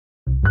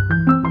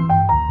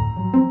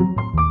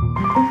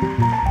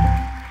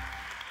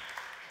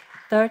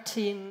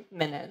13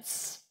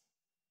 minutes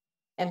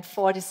and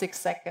 46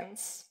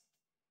 seconds.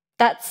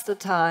 That's the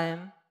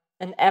time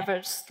an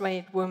average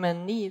straight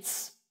woman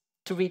needs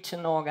to reach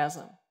an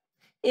orgasm,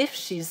 if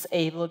she's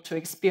able to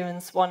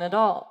experience one at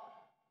all.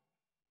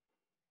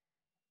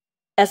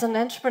 As an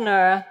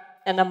entrepreneur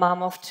and a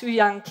mom of 2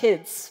 young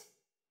kids,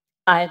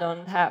 I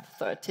don't have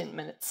 13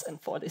 minutes and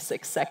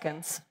 46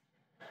 seconds.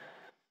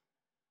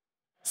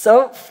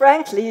 So,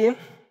 frankly,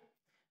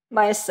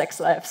 my sex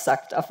life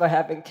sucked after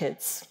having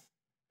kids.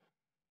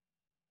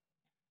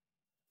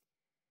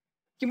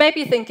 You may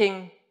be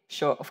thinking,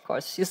 sure, of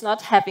course, she's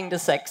not having the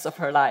sex of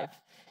her life.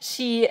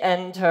 She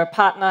and her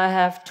partner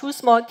have 2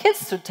 small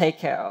kids to take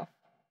care of.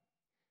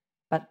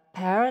 But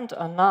parent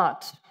or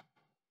not,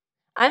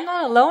 I'm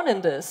not alone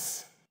in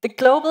this. The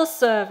Global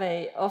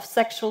Survey of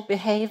Sexual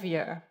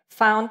Behavior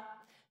found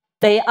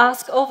they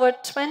asked over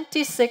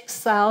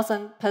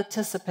 26,000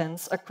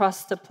 participants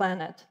across the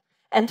planet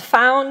and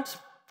found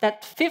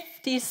that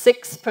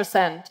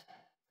 56%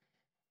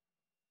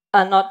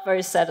 are not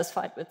very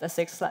satisfied with their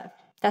sex life.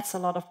 That's a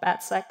lot of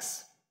bad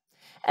sex.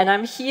 And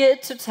I'm here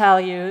to tell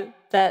you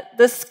that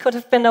this could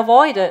have been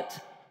avoided.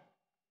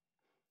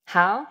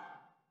 How?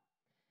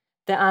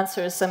 The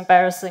answer is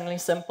embarrassingly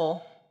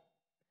simple.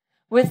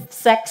 With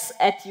sex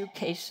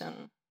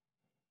education.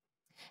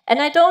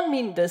 And I don't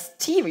mean this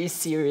TV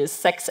series,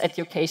 Sex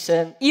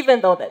Education,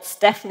 even though that's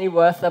definitely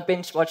worth a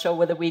binge watch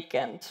over the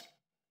weekend.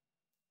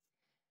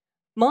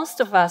 Most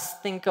of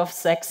us think of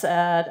sex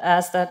ed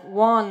as that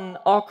one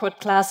awkward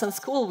class in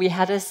school we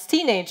had as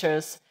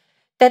teenagers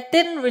that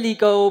didn't really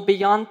go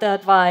beyond the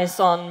advice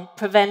on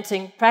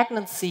preventing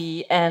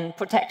pregnancy and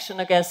protection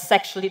against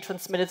sexually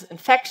transmitted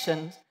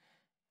infections,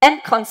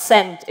 and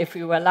consent if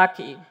we were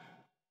lucky.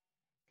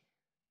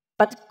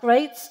 But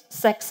great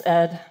sex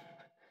ed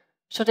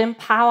should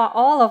empower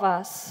all of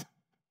us,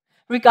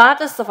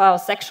 regardless of our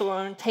sexual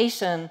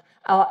orientation,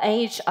 our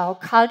age, our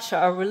culture,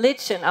 our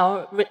religion,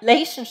 our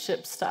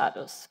relationship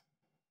status.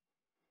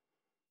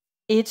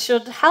 It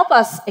should help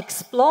us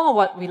explore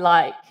what we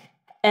like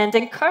and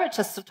encourage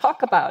us to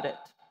talk about it.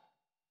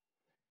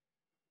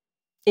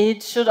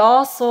 It should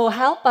also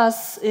help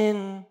us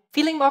in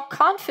feeling more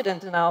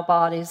confident in our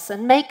bodies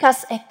and make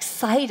us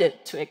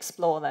excited to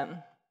explore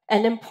them.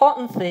 An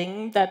important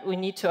thing that we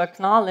need to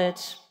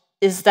acknowledge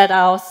is that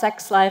our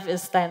sex life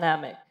is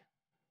dynamic.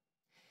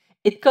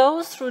 It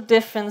goes through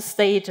different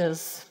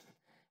stages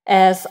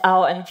as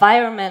our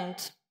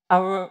environment,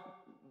 our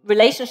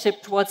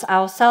relationship towards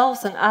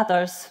ourselves and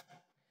others,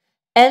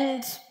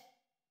 and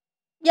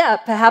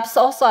perhaps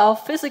also our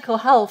physical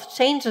health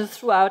changes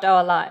throughout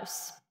our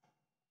lives.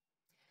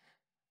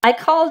 I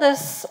call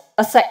this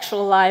a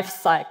sexual life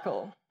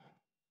cycle.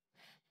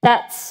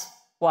 That's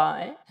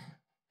why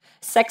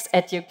sex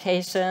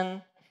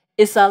education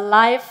is a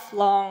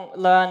lifelong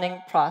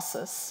learning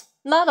process,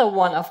 not a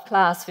one-off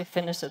class we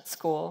finish at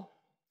school.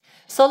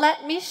 So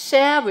let me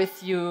share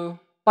with you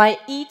why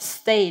each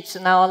stage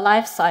in our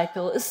life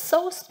cycle is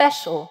so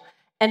special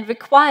and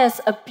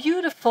requires a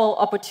beautiful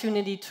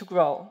opportunity to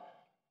grow.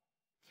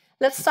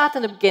 Let's start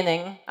in the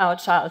beginning, our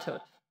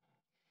childhood.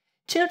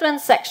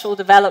 Children's sexual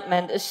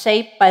development is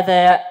shaped by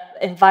their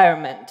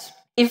environment.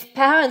 If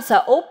parents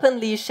are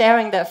openly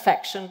sharing their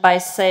affection by,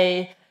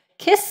 say,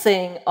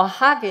 kissing or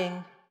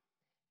hugging,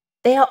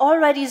 they are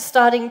already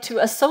starting to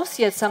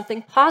associate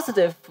something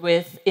positive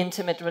with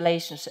intimate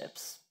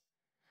relationships.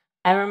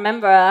 I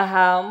remember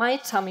how my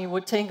tummy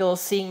would tingle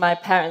seeing my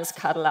parents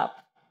cuddle up.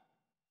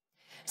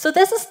 So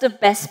this is the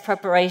best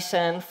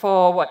preparation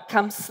for what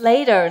comes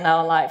later in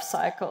our life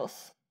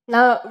cycles.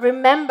 Now,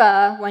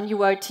 remember when you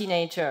were a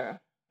teenager,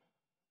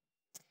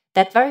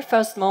 that very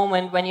first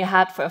moment when you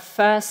had your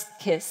first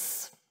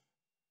kiss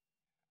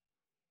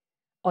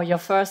or your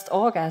first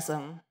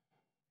orgasm.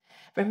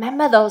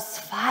 Remember those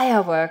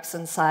fireworks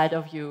inside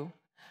of you,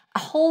 a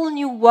whole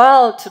new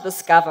world to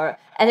discover,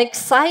 an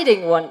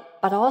exciting one,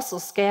 but also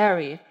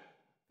scary.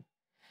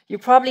 You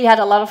probably had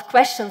a lot of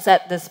questions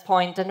at this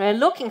point and were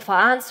looking for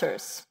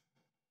answers.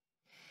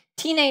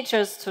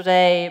 Teenagers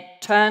today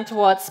turn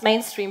towards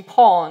mainstream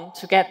porn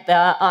to get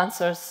their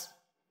answers.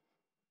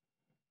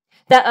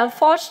 That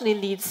unfortunately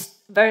leads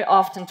very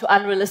often to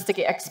unrealistic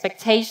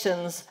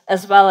expectations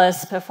as well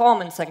as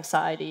performance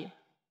anxiety.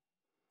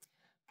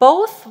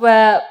 Both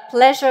where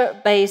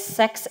pleasure-based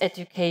sex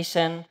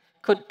education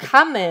could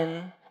come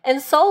in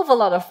and solve a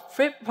lot of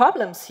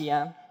problems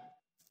here.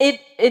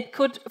 It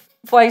could,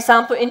 for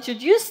example,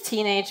 introduce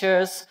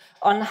teenagers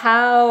on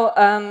how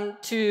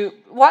to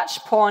watch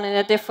porn in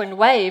a different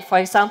way. For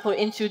example,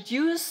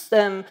 introduce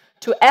them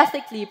to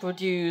ethically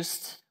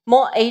produced,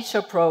 more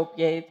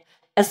age-appropriate,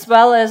 as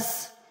well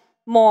as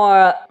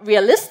more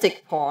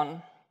realistic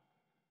porn.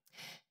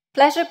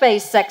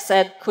 Pleasure-based sex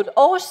ed could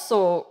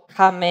also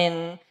come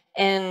in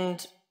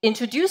and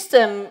introduce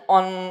them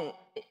on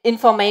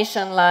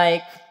information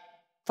like,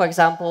 for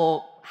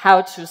example,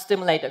 how to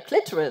stimulate a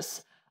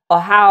clitoris or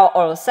how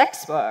oral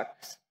sex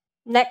works.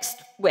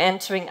 Next, we're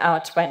entering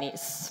our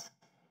 20s.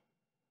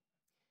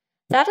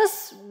 That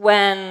is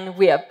when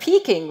we are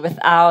peaking with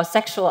our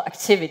sexual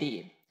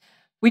activity.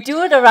 We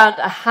do it around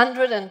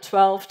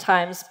 112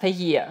 times per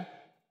year,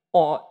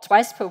 or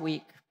twice per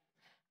week.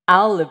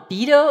 Our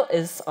libido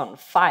is on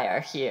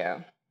fire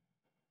here.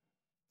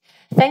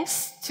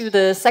 Thanks to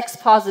the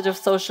sex-positive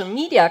social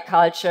media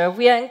culture,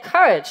 we are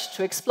encouraged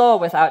to explore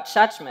without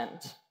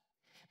judgment.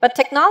 But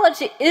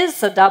technology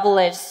is a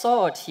double-edged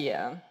sword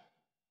here.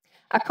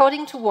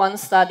 According to one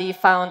study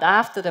found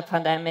after the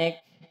pandemic,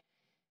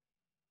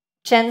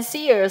 Gen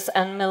Zers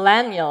and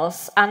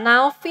millennials are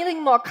now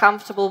feeling more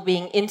comfortable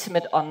being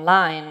intimate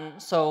online,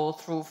 so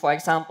through, for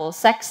example,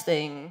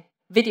 sexting,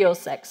 video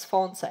sex,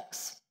 phone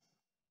sex.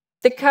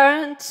 The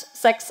current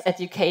sex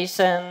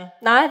education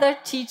neither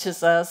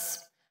teaches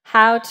us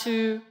how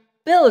to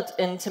build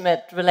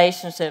intimate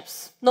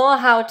relationships, nor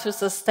how to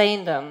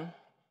sustain them.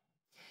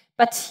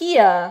 But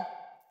here,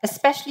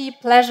 especially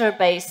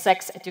pleasure-based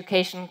sex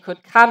education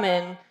could come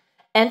in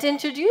and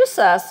introduce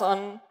us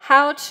on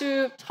how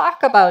to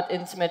talk about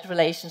intimate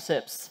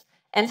relationships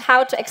and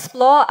how to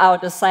explore our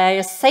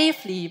desires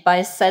safely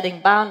by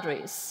setting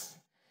boundaries.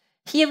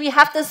 Here we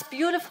have this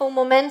beautiful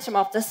momentum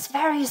of this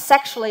very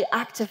sexually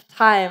active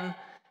time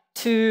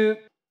to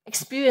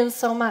experience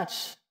so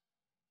much.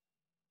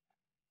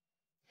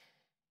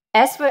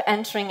 As we're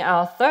entering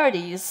our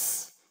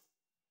 30s,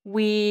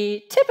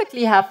 we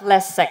typically have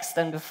less sex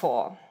than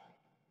before.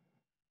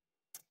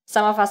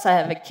 Some of us are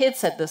having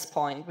kids at this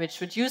point, which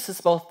reduces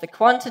both the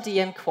quantity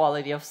and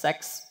quality of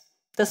sex.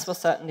 This was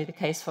certainly the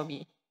case for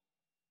me.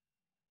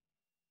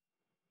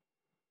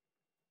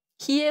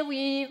 Here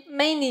we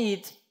may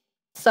need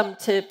some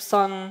tips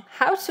on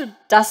how to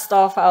dust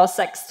off our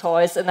sex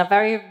toys in a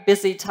very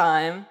busy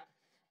time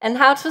and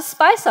how to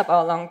spice up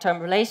our long-term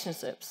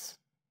relationships.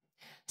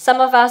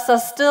 Some of us are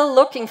still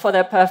looking for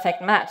their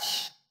perfect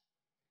match.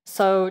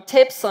 So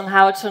tips on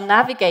how to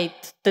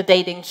navigate the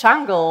dating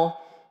jungle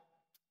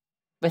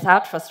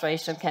without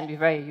frustration can be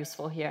very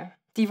useful here.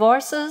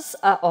 Divorces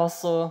are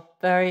also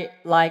very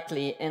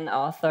likely in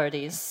our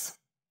 30s.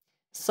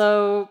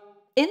 So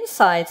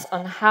insights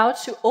on how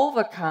to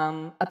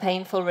overcome a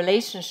painful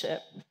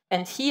relationship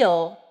and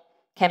heal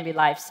can be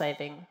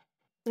life-saving.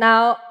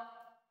 Now,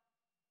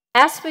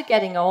 as we're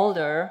getting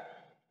older,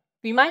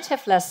 we might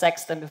have less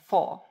sex than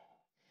before.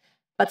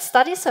 But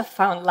studies have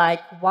found,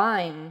 like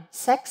wine,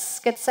 sex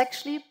gets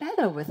actually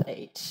better with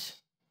age.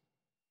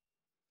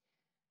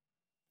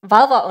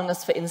 Vulva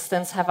owners, for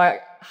instance, have a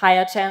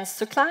higher chance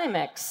to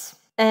climax.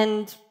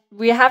 And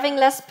we're having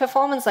less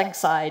performance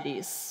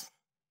anxieties.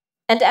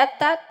 And at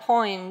that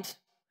point,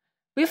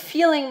 we're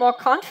feeling more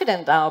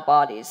confident in our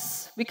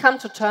bodies. We come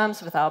to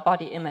terms with our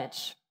body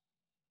image.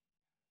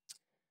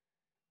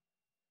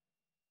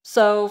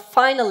 So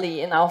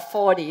finally, in our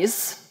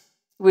 40s,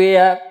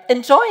 we're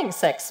enjoying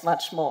sex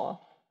much more.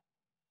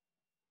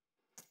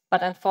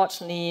 But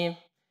unfortunately,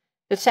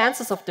 the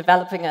chances of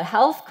developing a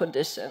health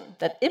condition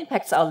that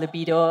impacts our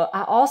libido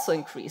are also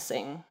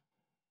increasing.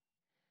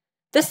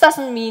 This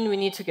doesn't mean we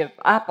need to give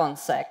up on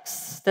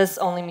sex. This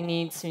only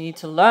means we need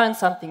to learn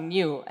something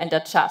new and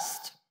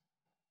adjust.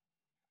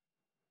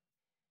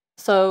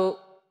 So,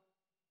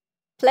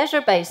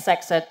 pleasure-based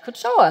sex ed could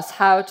show us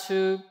how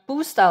to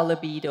boost our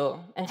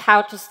libido and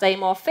how to stay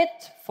more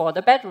fit for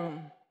the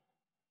bedroom.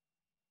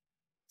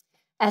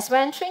 As we're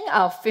entering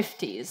our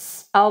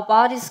 50s, our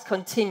bodies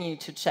continue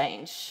to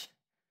change.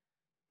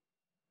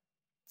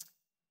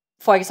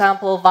 For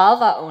example,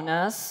 vulva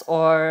owners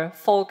or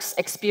folks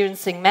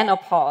experiencing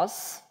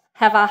menopause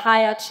have a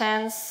higher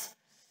chance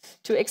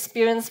to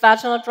experience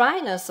vaginal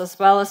dryness as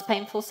well as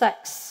painful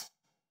sex.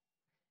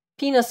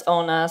 Penis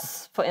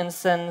owners, for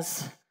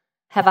instance,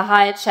 have a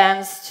higher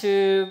chance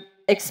to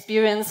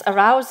experience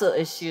arousal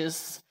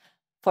issues.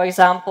 For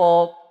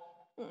example,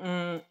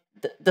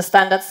 the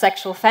standard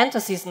sexual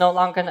fantasy is no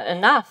longer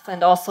enough,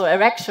 and also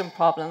erection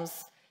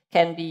problems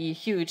can be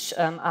huge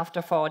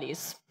after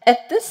 40s.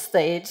 At this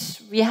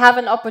stage, we have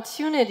an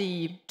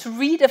opportunity to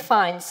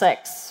redefine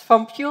sex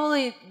from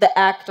purely the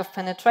act of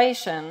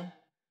penetration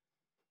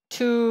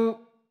to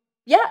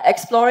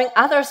exploring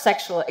other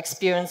sexual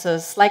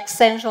experiences like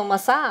sensual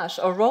massage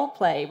or role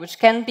play, which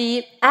can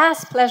be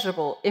as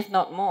pleasurable, if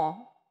not more.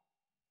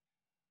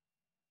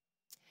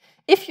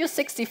 If you're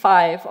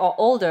 65 or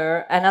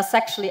older and are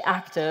sexually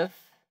active,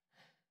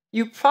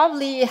 you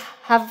probably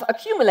have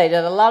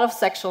accumulated a lot of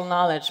sexual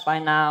knowledge by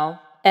now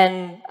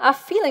and are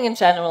feeling in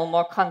general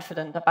more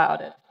confident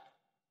about it.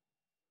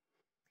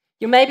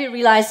 You may be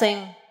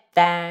realizing,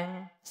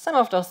 dang, some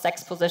of those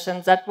sex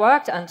positions that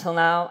worked until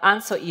now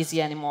aren't so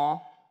easy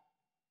anymore.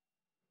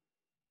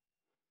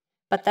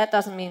 But that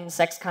doesn't mean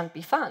sex can't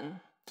be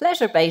fun.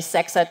 Pleasure-based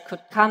sex ed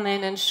could come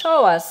in and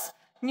show us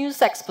new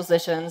sex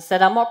positions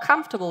that are more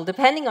comfortable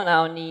depending on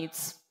our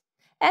needs.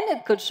 And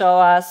it could show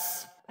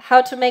us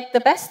how to make the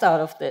best out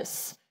of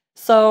this.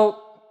 So,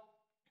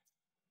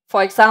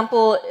 for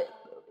example,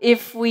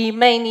 if we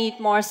may need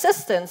more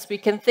assistance, we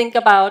can think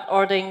about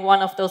ordering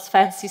one of those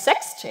fancy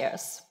sex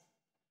chairs.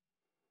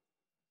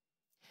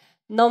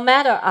 No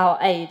matter our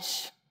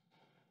age,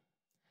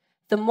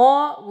 the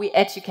more we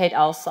educate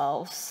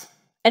ourselves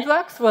and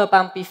work through a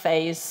bumpy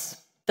phase,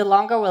 the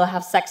longer we'll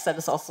have sex that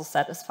is also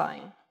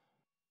satisfying.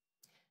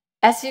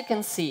 As you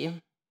can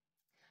see,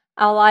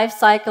 our life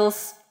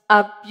cycles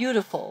are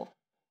beautiful,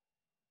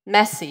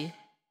 messy,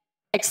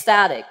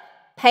 ecstatic,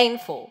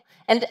 painful,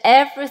 and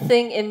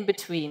everything in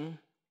between.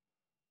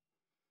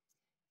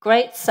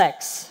 Great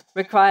sex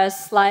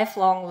requires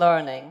lifelong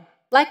learning,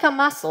 like a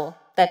muscle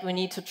that we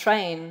need to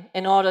train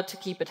in order to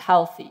keep it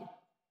healthy.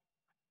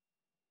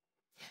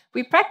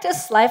 We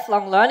practice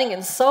lifelong learning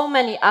in so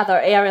many other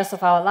areas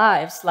of our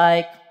lives,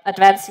 like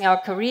advancing our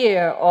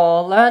career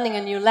or learning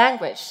a new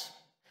language.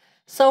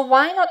 So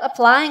why not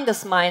applying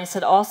this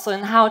mindset also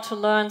in how to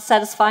learn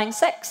satisfying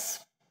sex?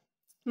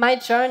 My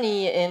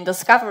journey in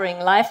discovering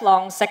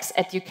lifelong sex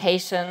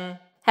education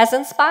has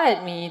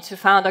inspired me to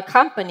found a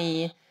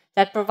company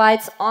that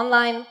provides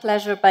online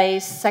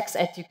pleasure-based sex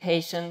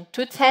education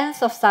to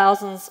tens of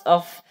thousands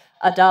of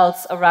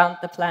adults around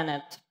the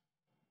planet.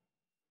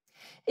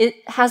 It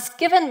has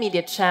given me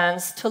the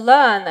chance to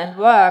learn and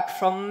work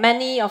from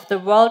many of the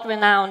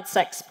world-renowned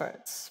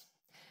sexperts.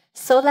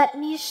 So let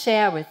me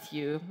share with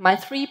you my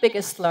 3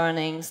 biggest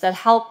learnings that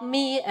help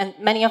me and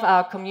many of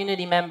our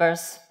community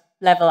members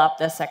level up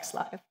their sex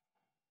life.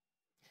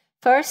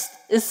 First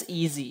is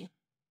easy.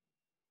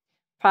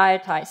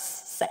 Prioritize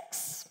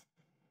sex.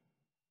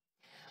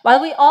 While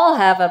we all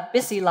have a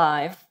busy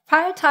life,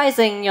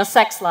 prioritizing your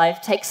sex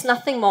life takes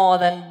nothing more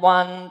than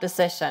one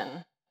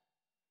decision.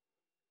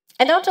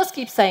 And don't just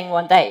keep saying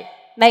one day.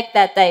 Make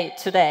that day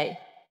today.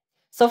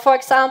 So for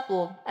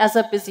example, as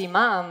a busy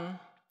mom,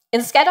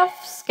 instead of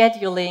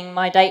scheduling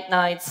my date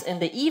nights in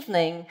the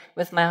evening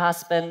with my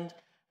husband,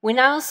 we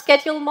now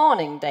schedule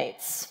morning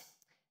dates.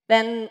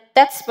 Then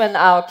that's when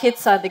our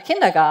kids are in the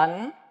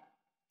kindergarten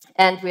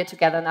and we're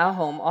together in our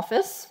home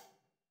office.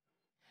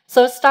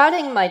 So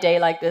starting my day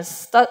like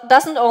this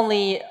doesn't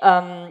only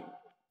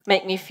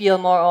make me feel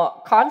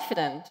more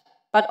confident,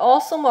 but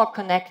also more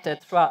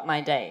connected throughout my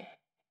day.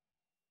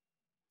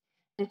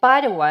 And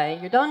by the way,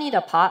 you don't need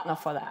a partner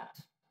for that.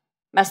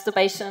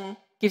 Masturbation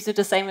gives you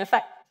the same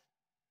effect.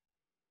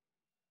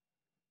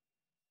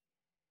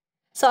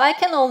 So I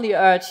can only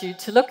urge you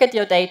to look at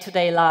your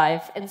day-to-day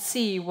life and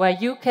see where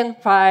you can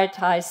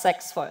prioritize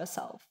sex for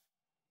yourself.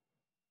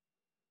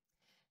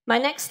 My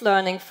next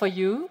learning for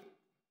you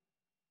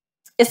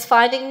is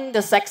finding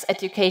the sex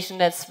education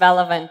that's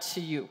relevant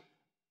to you.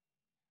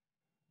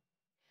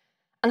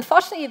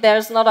 Unfortunately,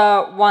 there's not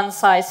a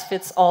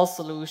one-size-fits-all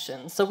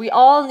solution, so we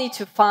all need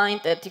to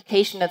find the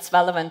education that's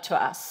relevant to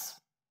us.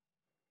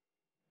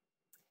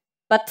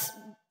 But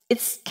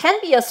it can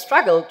be a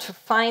struggle to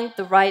find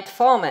the right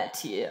format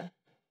here.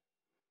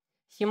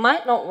 You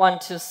might not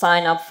want to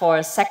sign up for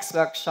a sex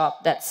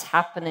workshop that's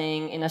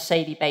happening in a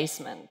shady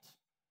basement.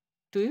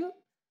 Do you?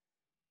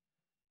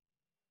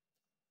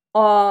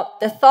 Or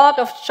the thought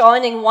of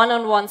joining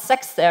one-on-one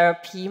sex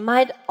therapy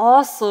might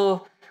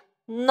also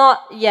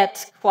not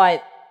yet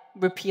quite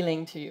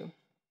appealing to you.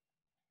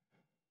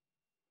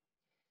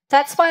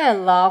 That's why I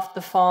love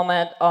the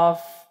format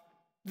of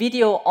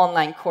video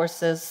online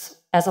courses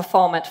as a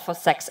format for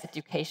sex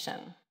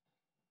education.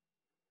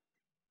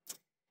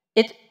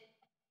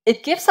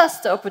 It gives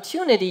us the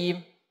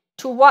opportunity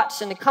to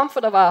watch in the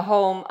comfort of our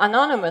home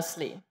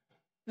anonymously.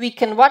 We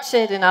can watch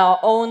it in our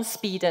own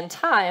speed and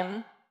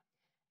time,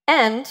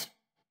 and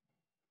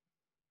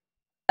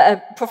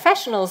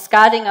professionals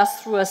guiding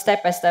us through a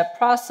step-by-step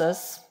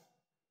process,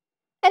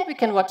 and we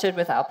can watch it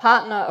with our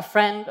partner, a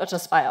friend, or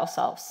just by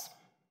ourselves.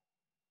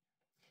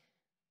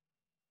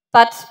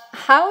 But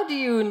how do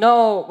you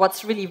know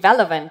what's really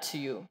relevant to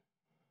you?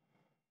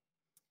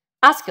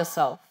 Ask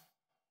yourself,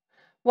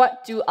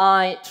 what do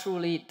I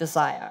truly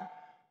desire?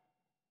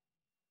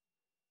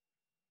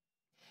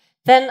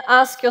 Then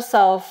ask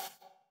yourself,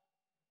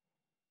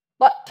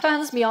 what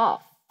turns me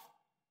off?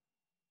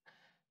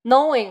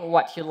 Knowing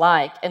what you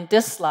like and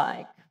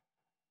dislike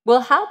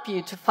will help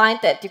you to find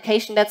the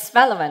education that's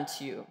relevant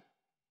to you.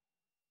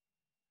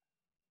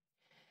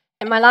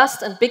 And my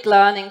last and big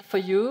learning for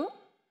you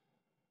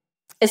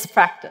is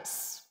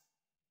practice.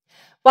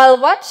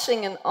 While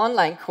watching an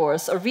online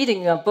course or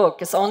reading a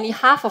book is only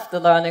half of the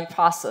learning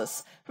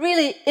process,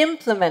 really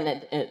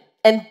implementing it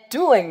and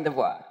doing the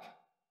work,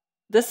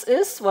 this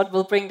is what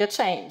will bring the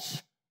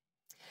change.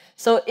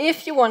 So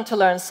if you want to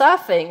learn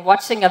surfing,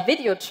 watching a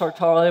video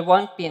tutorial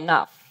won't be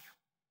enough.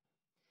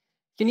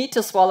 You need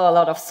to swallow a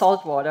lot of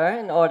salt water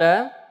in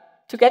order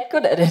to get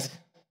good at it.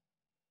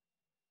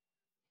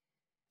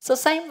 So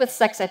same with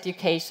sex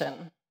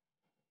education.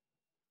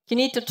 You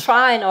need to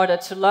try in order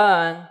to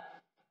learn,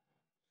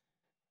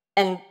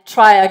 and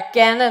try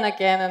again and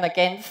again and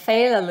again,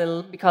 fail a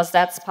little because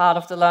that's part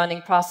of the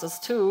learning process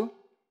too,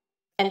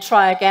 and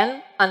try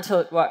again until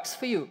it works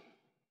for you.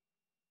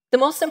 The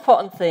most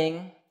important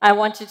thing I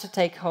want you to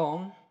take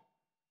home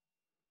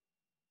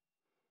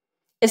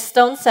is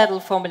don't settle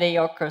for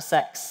mediocre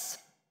sex.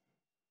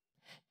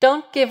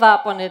 Don't give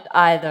up on it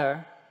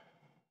either.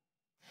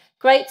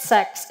 Great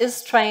sex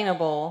is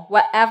trainable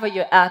wherever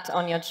you're at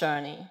on your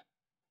journey.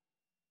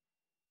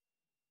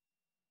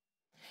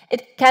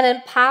 It can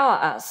empower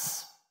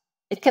us.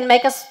 It can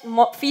make us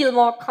feel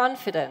more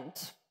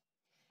confident.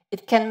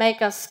 It can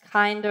make us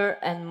kinder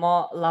and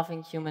more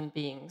loving human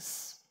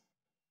beings.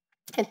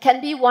 It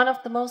can be one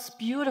of the most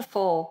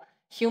beautiful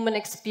human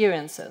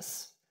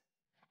experiences.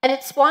 And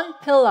it's one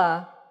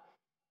pillar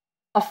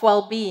of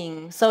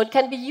well-being, so it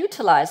can be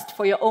utilized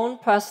for your own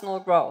personal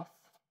growth.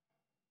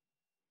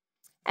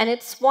 And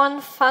it's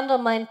one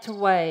fundamental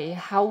way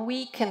how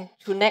we can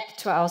connect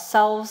to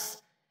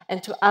ourselves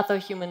and to other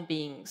human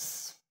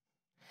beings.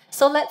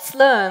 So let's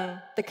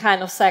learn the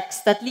kind of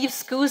sex that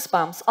leaves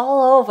goosebumps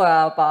all over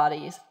our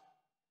bodies.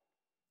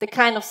 The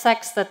kind of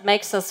sex that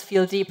makes us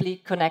feel deeply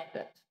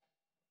connected.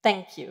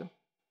 Thank you.